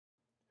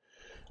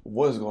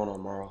What is going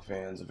on, Marvel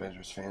fans,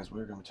 Avengers fans?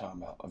 We're going to be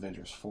talking about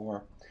Avengers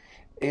 4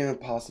 and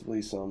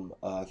possibly some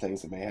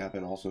things that may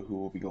happen. Also, who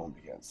will be going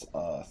against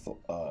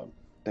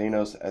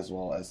Thanos, as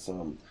well as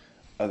some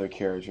other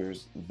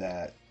characters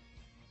that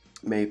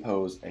may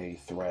pose a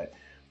threat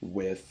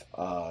with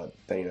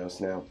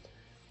Thanos. Now,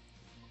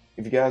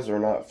 if you guys are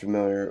not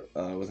familiar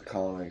with the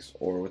comics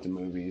or with the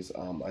movies,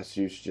 I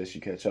suggest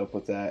you catch up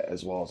with that,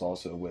 as well as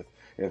also with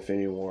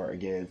Infinity War.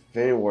 Again,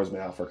 Infinity War has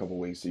been out for a couple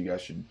weeks, so you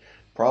guys should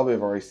probably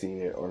have already seen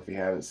it, or if you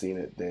haven't seen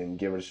it, then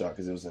give it a shot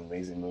because it was an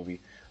amazing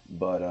movie.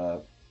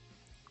 But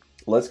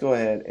let's go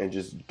ahead and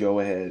just get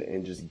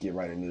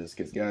right into this,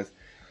 because guys,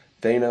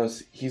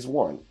 Thanos, he's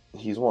won.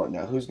 He's won.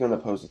 Now, who's going to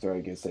pose a threat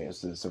against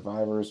Thanos? The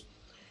survivors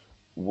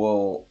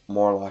will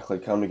more likely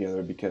come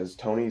together because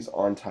Tony's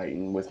on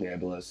Titan with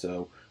Nebula,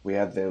 so we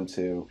have them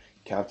too.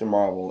 Captain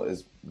Marvel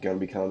is going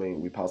to be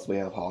coming. We possibly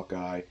have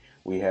Hawkeye.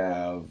 We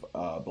have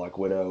Black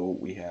Widow.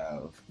 We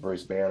have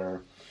Bruce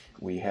Banner.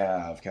 We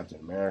have Captain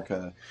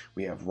America.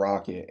 We have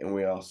Rocket, and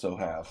we also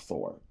have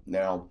Thor.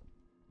 Now,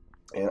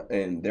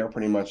 and they're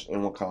pretty much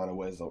in Wakanda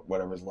with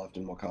whatever's left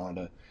in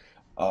Wakanda.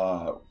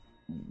 Uh,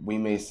 we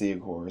may see,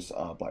 of course,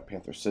 Black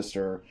Panther's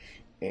sister,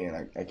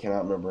 and I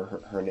cannot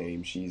remember her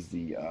name. She's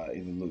the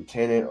either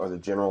lieutenant or the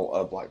general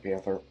of Black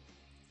Panther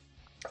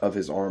of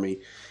his army,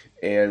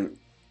 and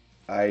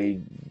I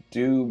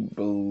do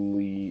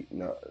believe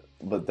no,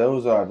 but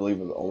those are, I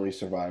believe, are the only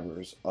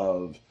survivors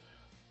of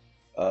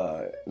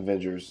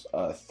Avengers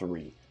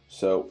 3.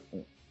 So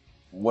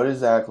what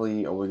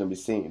exactly are we going to be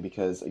seeing?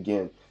 Because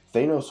again,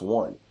 Thanos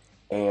won,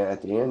 and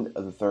at the end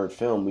of the third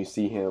film, we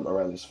see him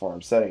around this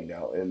farm setting.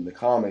 Now, in the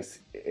comics,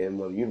 in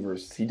one of the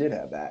universes, he did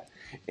have that,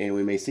 and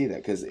we may see that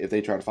because if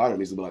they try to fight him,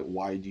 he's gonna be like,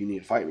 "Why do you need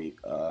to fight me?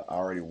 I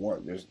already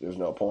won. There's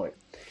no point."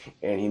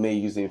 And he may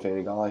use the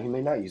Infinity Gauntlet. He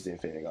may not use the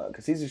Infinity Gauntlet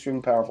because he's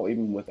extremely powerful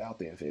even without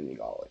the Infinity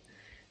Gauntlet.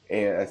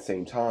 And at the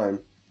same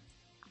time,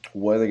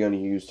 what are they going to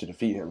use to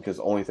defeat him? Because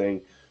the only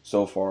thing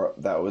so far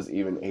that was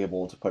even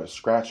able to put a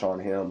scratch on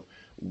him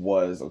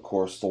was, of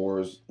course,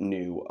 Thor's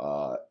new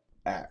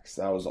axe.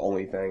 That was the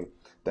only thing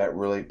that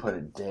really put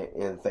a dent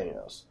in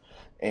Thanos.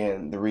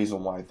 And the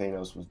reason why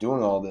Thanos was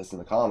doing all this in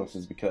the comics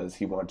is because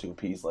he wanted to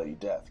appease Lady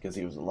Death because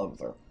he was in love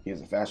with her. He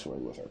was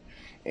infatuated with her.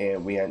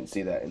 And we hadn't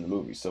seen that in the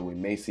movie. So we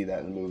may see that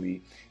in the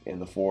movie in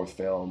the fourth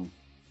film.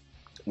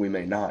 We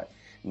may not.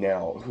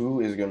 Now,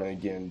 who is going to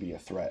again be a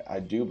threat? I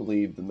do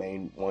believe the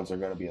main ones that are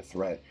going to be a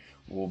threat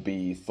will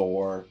be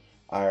Thor,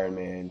 Iron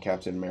Man,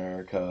 Captain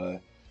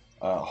America,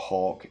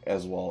 Hulk,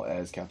 as well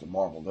as Captain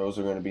Marvel. Those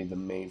are going to be the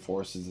main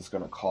forces that's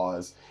going to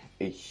cause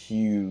a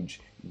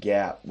huge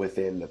gap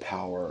within the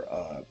power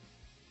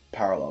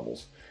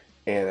levels,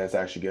 and that's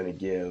actually going to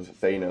give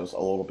Thanos a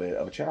little bit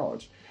of a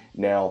challenge.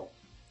 Now,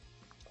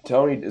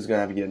 Tony is going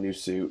to have to get a new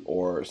suit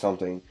or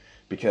something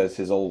because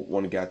his old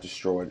one got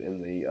destroyed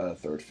in the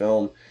third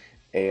film,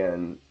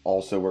 and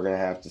also we're going to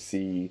have to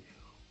see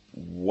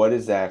what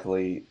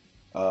exactly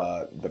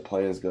the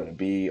plan is going to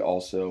be.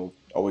 Also,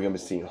 are we going to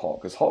be seeing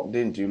Hulk? Because Hulk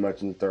didn't do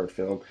much in the third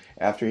film.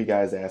 After he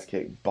got his ass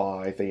kicked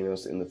by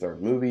Thanos in the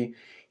third movie,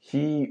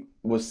 he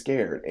was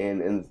scared.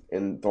 And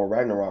in Thor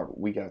Ragnarok,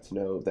 we got to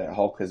know that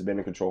Hulk has been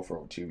in control for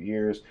over 2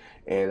 years,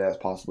 and that's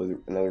possibly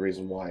another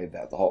reason why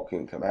that the Hulk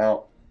couldn't come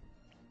out.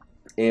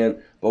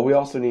 But we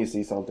also need to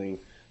see something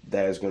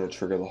that is going to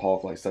trigger the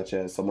Hulk, like such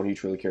as someone he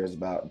truly cares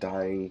about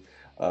dying,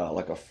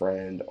 like a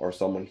friend or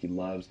someone he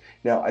loves.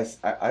 Now,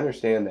 I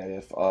understand that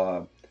if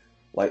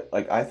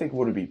like I think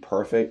what would be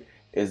perfect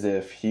is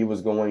if he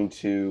was going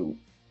to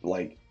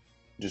like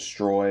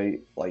destroy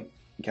like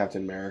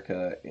Captain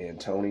America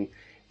and Tony,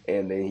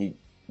 and then he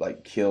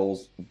like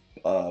kills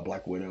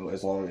Black Widow.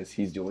 As long as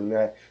he's doing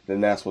that,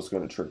 then that's what's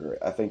going to trigger it.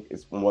 I think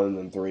it's one of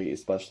them three,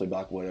 especially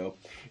Black Widow.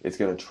 It's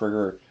going to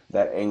trigger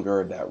that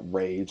anger, that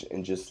rage,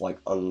 and just like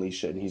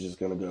unleash it. And he's just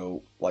going to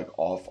go like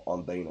off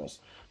on Thanos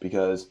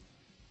because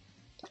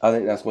I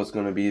think that's what's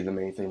going to be the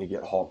main thing to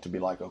get Hulk to be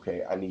like,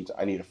 okay, I need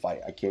to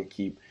fight. I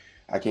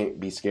can't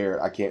be scared.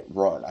 I can't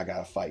run. I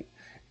gotta fight,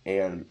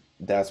 and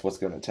that's what's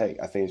going to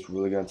take. I think it's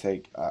really going to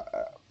take.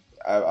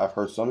 I've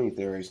heard so many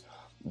theories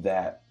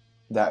that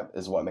that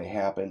is what may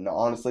happen. Now,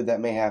 honestly,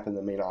 that may happen.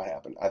 That may not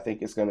happen. I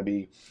think it's going to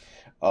be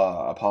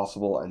a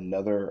possible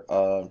another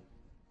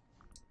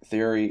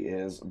theory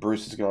is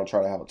Bruce is going to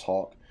try to have a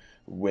talk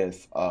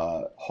with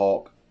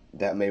Hulk.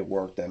 That may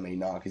work, that may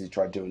not, because he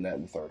tried doing that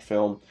in the third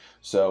film.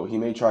 So he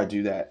may try to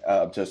do that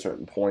up to a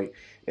certain point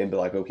and be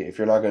like, okay, if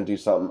you're not going to do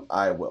something,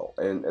 I will.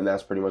 And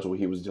that's pretty much what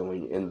he was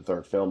doing in the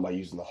third film by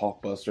using the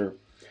Hulkbuster.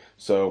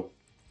 So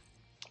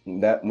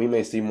that we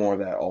may see more of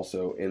that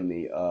also in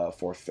the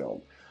fourth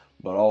film.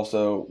 But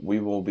also, we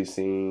will be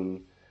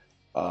seeing.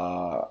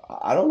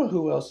 I don't know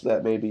who else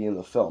that may be in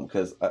the film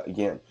because,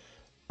 again,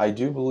 I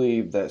do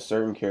believe that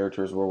certain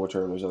characters will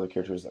return. There's other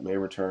characters that may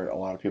return. A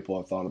lot of people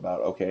have thought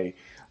about, okay,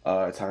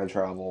 time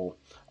travel,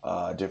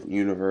 different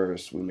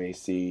universe. We may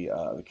see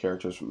the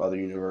characters from other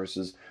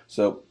universes.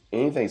 So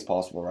anything's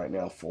possible right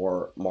now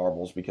for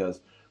Marvel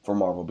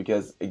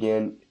because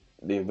again,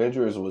 the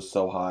Avengers was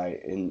so high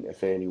in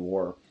Infinity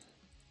War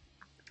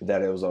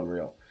that it was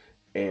unreal.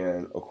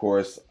 And of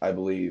course, I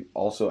believe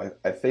also,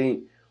 I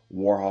think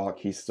Warhawk,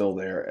 he's still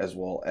there, as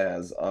well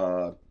as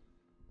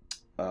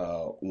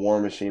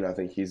War Machine. I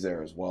think he's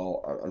there as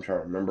well. I'm trying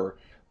to remember,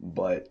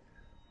 but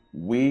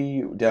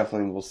we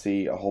definitely will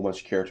see a whole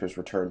bunch of characters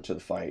return to the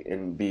fight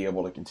and be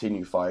able to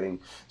continue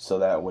fighting, so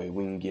that way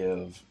we can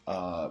give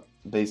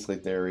basically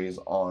theories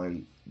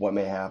on what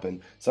may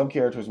happen. Some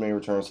characters may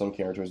return, some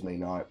characters may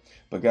not.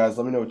 But guys,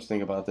 let me know what you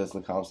think about this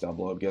in the comments down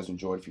below. If you guys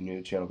enjoyed, if you're new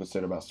to the channel,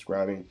 consider about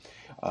subscribing.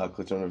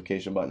 Click the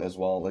notification button as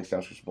well. Links down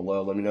in the description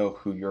below. Let me know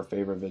who your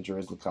favorite Avenger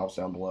is in the comments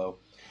down below.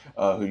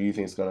 Who do you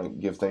think is going to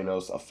give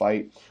Thanos a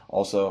fight?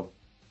 Also,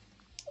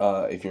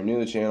 if you're new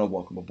to the channel,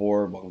 welcome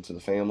aboard. Welcome to the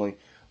family.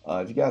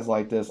 If you guys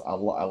like this, I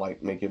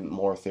like making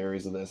more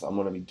theories of this. I'm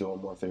going to be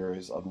doing more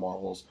theories of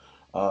Marvel's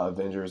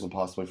Avengers and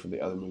possibly for the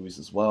other movies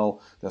as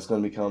well. That's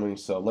going to be coming.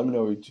 So let me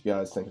know what you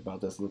guys think about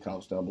this in the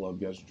comments down below.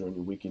 If you guys are enjoying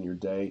your weekend, your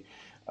day,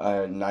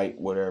 night,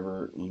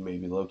 whatever you may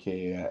be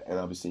located at. And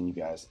I'll be seeing you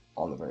guys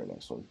on the very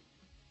next one.